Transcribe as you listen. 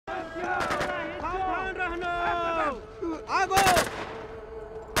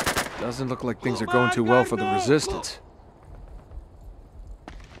Doesn't look like things are going too well for the Resistance.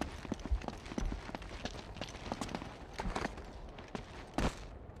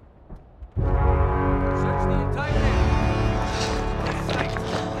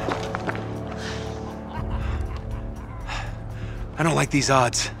 I don't like these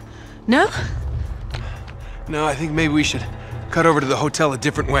odds. No? No, I think maybe we should cut over to the hotel a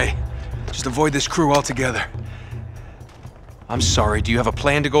different way. Just avoid this crew altogether. I'm sorry, do you have a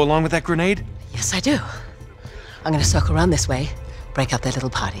plan to go along with that grenade? Yes, I do. I'm gonna circle around this way, break up their little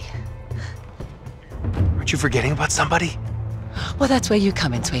party. Aren't you forgetting about somebody? Well, that's where you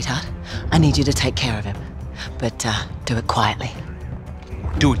come in, sweetheart. I need you to take care of him. But, do it quietly.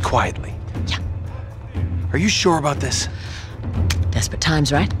 Do it quietly. Yeah. Are you sure about this? Desperate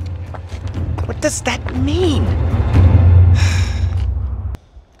times, right? What does that mean?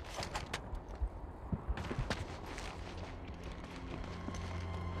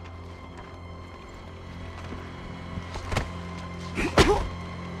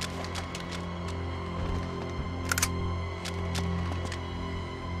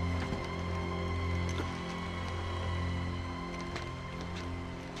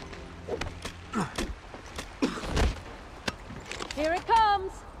 Here it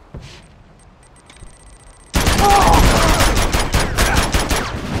comes!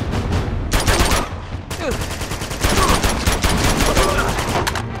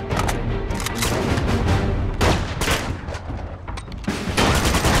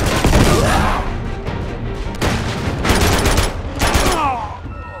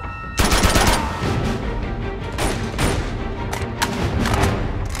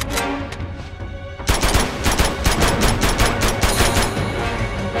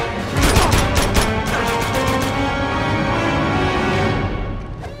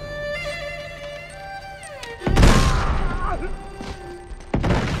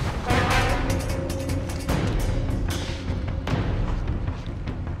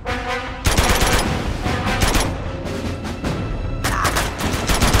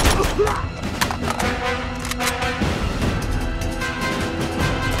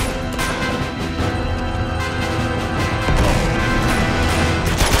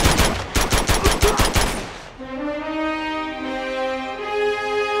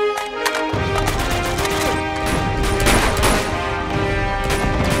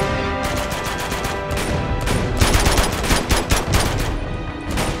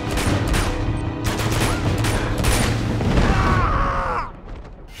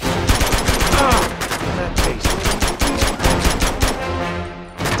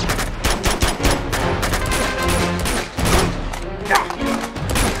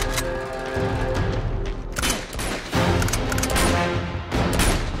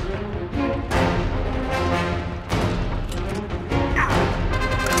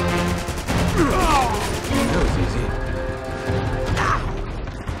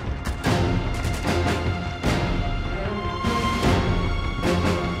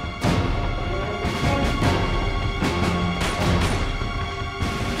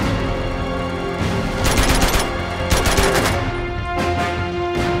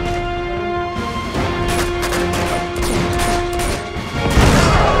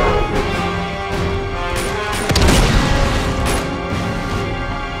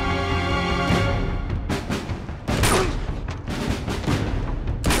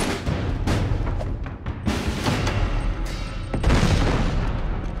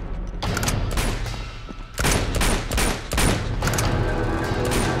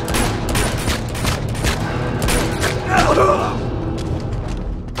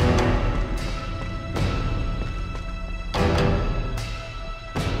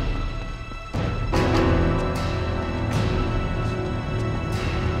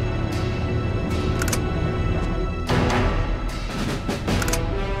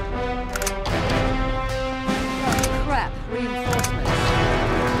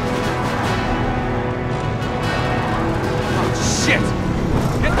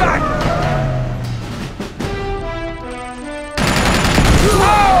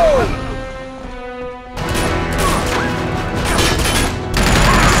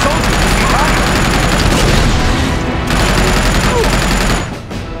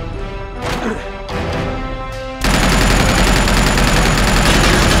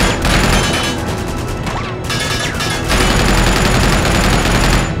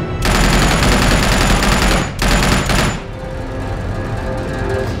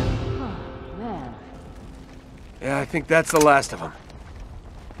 Yeah, I think that's the last of them.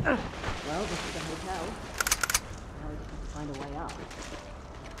 Well, this is the hotel. Now we just have to find a way out.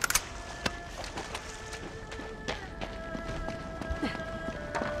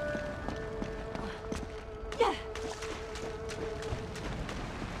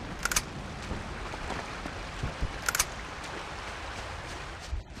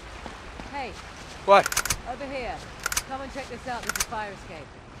 Hey, What? over here. Come and check this out. There's a fire escape.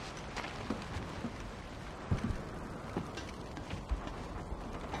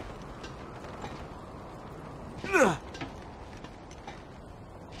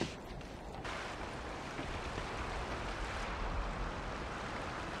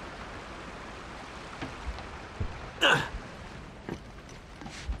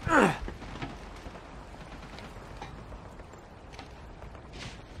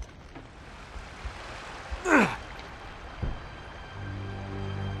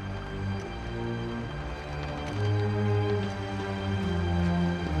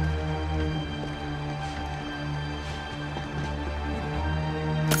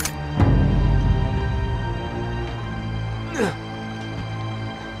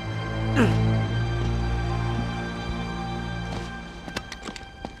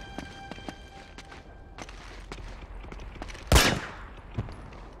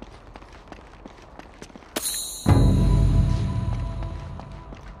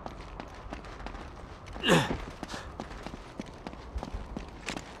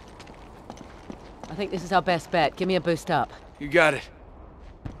 I think this is our best bet. Give me a boost up. You got it.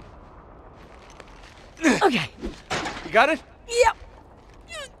 Okay. You got it? Yep.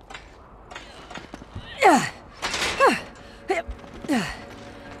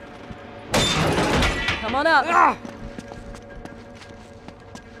 Come on up.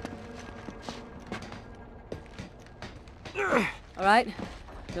 All right.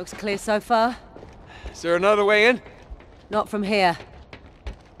 Looks clear so far. Is there another way in? Not from here.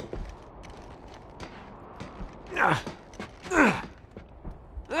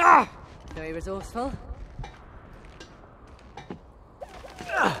 Very resourceful.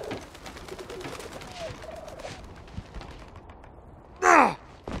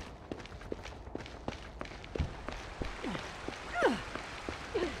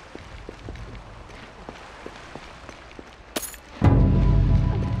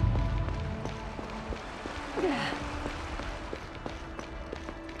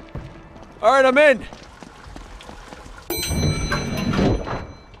 All right, I'm in.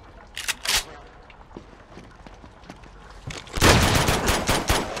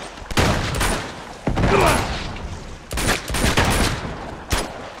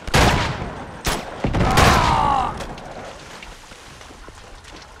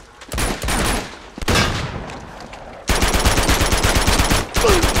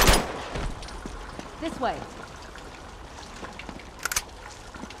 This way.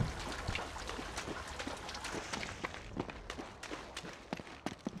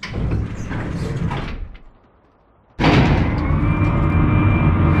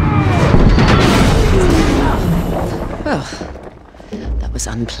 Well, that was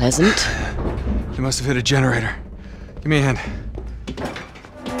unpleasant. You must have hit a generator. Give me a hand.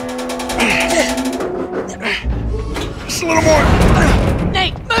 Just a little more!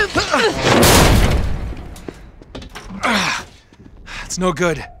 Nate, move! It's no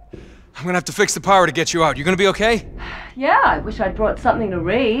good. I'm gonna have to fix the power to get you out. You gonna be okay? Yeah, I wish I'd brought something to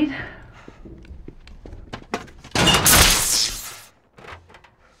read.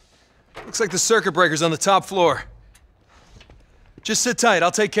 Looks like the circuit breaker's on the top floor. Just sit tight,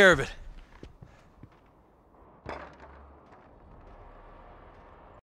 I'll take care of it.